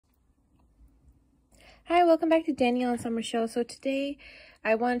Hi, welcome back to Danielle and Summer Show. So today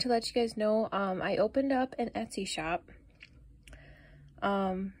I wanted to let you guys know I opened up an Etsy shop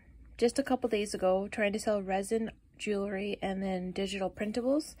just a couple days ago, trying to sell resin jewelry and then digital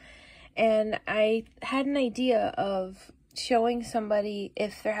printables. And I had an idea of showing somebody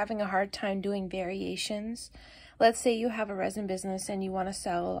if they're having a hard time doing variations. Let's say you have a resin business and you want to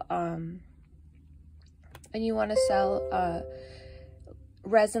sell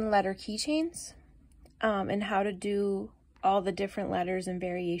resin letter keychains. And how to do all the different letters and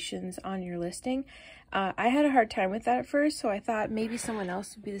variations on your listing. I had a hard time with that at first, so I thought maybe someone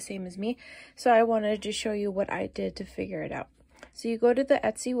else would be the same as me. So I wanted to show you what I did to figure it out. So you go to the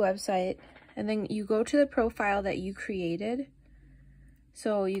Etsy website, and then you go to the profile that you created.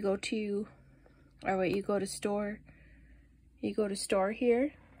 So you go to, you go to store. You go to store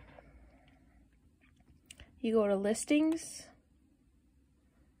here. You go to listings.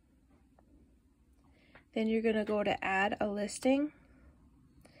 Then you're going to go to add a listing.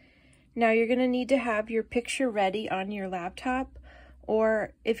 Now you're going to need to have your picture ready on your laptop,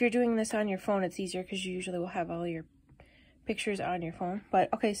 or if you're doing this on your phone, it's easier because you usually will have all your pictures on your phone.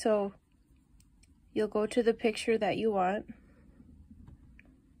 But okay, so you'll go to the picture that you want.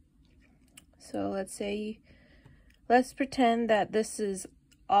 So let's pretend that this is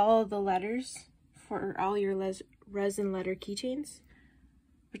all the letters for all your resin letter keychains.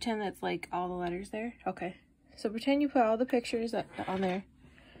 Pretend that's like all the letters there. Okay, so pretend you put all the pictures on there.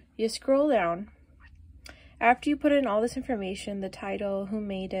 You scroll down. After you put in all this information, the title, who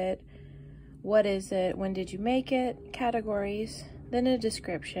made it, what is it, when did you make it, categories, then a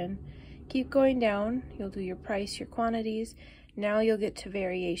description. Keep going down. You'll do your price, your quantities. Now you'll get to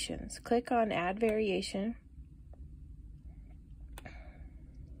variations. Click on add variation.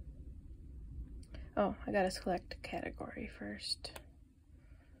 Oh, I gotta select a category first.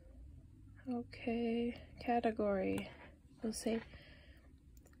 Okay, category, we'll say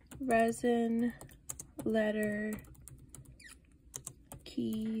resin letter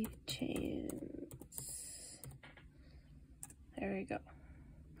keychains. There we go.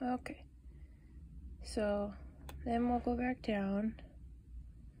 Okay, so then we'll go back down,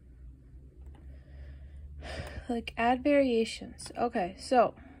 like add variations. Okay,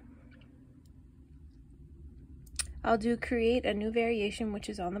 so I'll do create a new variation, which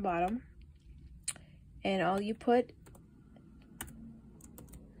is on the bottom. And all you put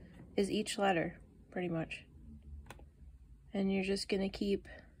is each letter, pretty much. And you're just gonna keep,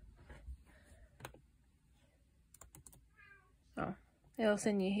 it'll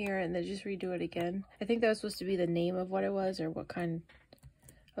send you here and then just redo it again. I think that was supposed to be the name of what it was or what kind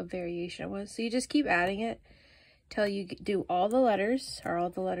of variation it was. So you just keep adding it till you do all the letters, or all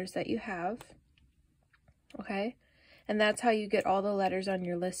the letters that you have, okay? And that's how you get all the letters on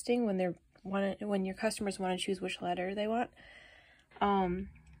your listing when your customers want to choose which letter they want.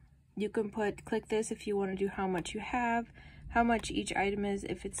 You can click this if you want to do how much you have, how much each item is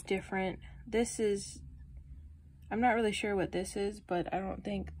if it's different. This is, I'm not really sure what this is, but I don't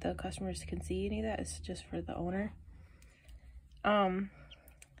think the customers can see any of that. It's just for the owner.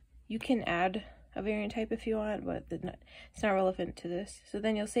 You can add a variant type if you want, but it's not relevant to this. So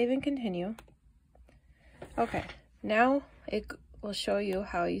then you'll save and continue. Okay, now it will show you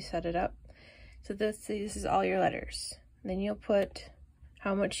how you set it up. So this is all your letters. Then you'll put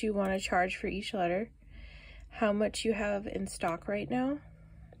how much you want to charge for each letter, how much you have in stock right now.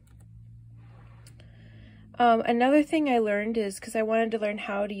 Another thing I learned is, because I wanted to learn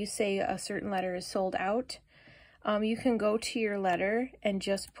how do you say a certain letter is sold out, you can go to your letter and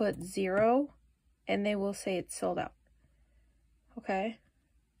just put 0 and they will say it's sold out. Okay.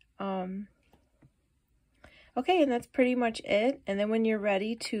 Okay, and that's pretty much it. And then when you're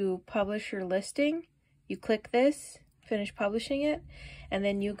ready to publish your listing, you click this, finish publishing it, and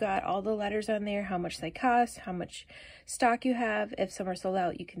then you got all the letters on there, how much they cost, how much stock you have. If some are sold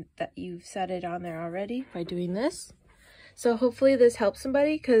out, you've set it on there already by doing this. So hopefully this helps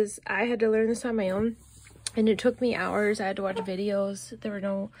somebody, because I had to learn this on my own, and it took me hours. I had to watch videos. There were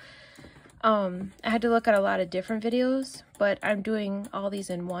no I had to look at a lot of different videos, but I'm doing all these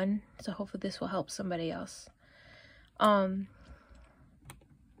in one, so hopefully this will help somebody else. All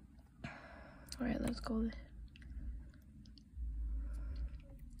right, let's go.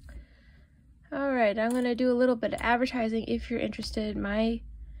 All right, I'm gonna do a little bit of advertising if you're interested. My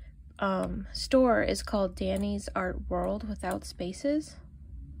store is called Danny's Art World without spaces.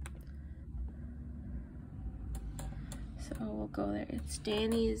 So we'll go there. It's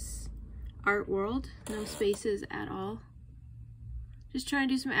Danny's Art World, no spaces at all. Just trying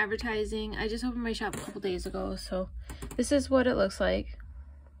to do some advertising. I just opened my shop a couple days ago, so this is what it looks like.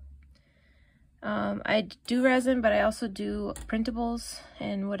 I do resin, but I also do printables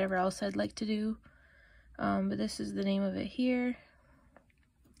and whatever else I'd like to do. But this is the name of it here.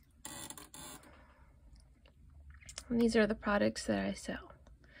 And these are the products that I sell.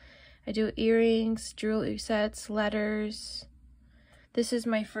 I do earrings, jewelry sets, letters. This is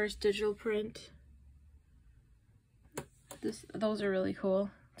my first digital print. Those are really cool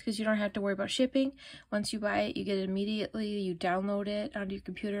because you don't have to worry about shipping. Once you buy it, you get it immediately. You download it onto your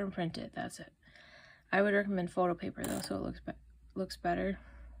computer and print it. That's it. I would recommend photo paper though, so it looks better.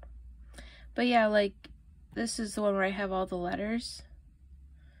 But yeah, like this is the one where I have all the letters.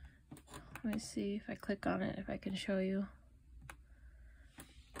 Let me see if I click on it, if I can show you.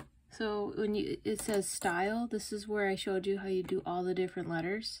 So when it says style, this is where I showed you how you do all the different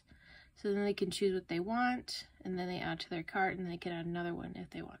letters. So then they can choose what they want, and then they add to their cart, and they can add another one if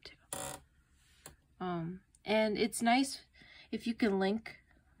they want to. And it's nice if you can link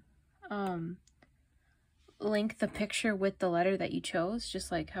the picture with the letter that you chose,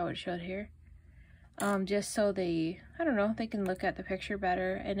 just like how it showed here. Just so they, I don't know, they can look at the picture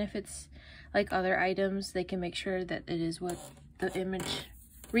better. And if it's like other items, they can make sure that it is what the image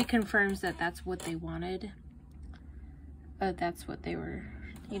reconfirms that that's what they wanted. That's what they were,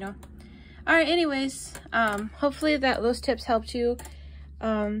 you know. All right, anyways, hopefully those tips helped you.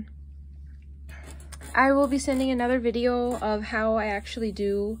 I will be sending another video of how I actually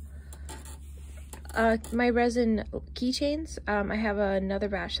do my resin keychains. I have another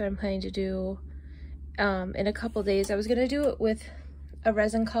batch that I'm planning to do in a couple days. I was gonna do it with a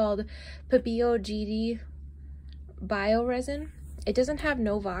resin called Papillo GD Bio Resin. It doesn't have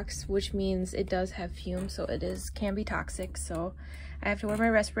Novox, which means it does have fumes, so can be toxic. So I have to wear my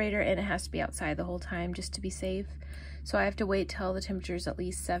respirator, and it has to be outside the whole time just to be safe. So I have to wait till the temperature is at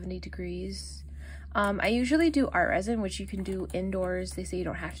least 70 degrees. I usually do art resin, which you can do indoors. They say you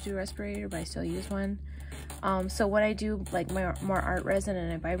don't have to do a respirator, but I still use one. So when I do like more art resin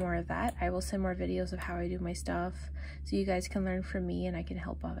and I buy more of that, I will send more videos of how I do my stuff so you guys can learn from me and I can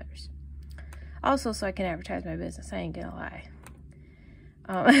help others. Also, so I can advertise my business. I ain't gonna lie.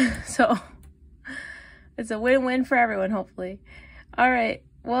 So it's a win-win for everyone, hopefully. All right,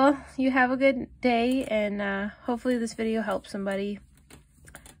 well, you have a good day, and hopefully this video helps somebody.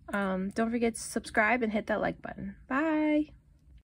 Don't forget to subscribe and hit that like button. Bye.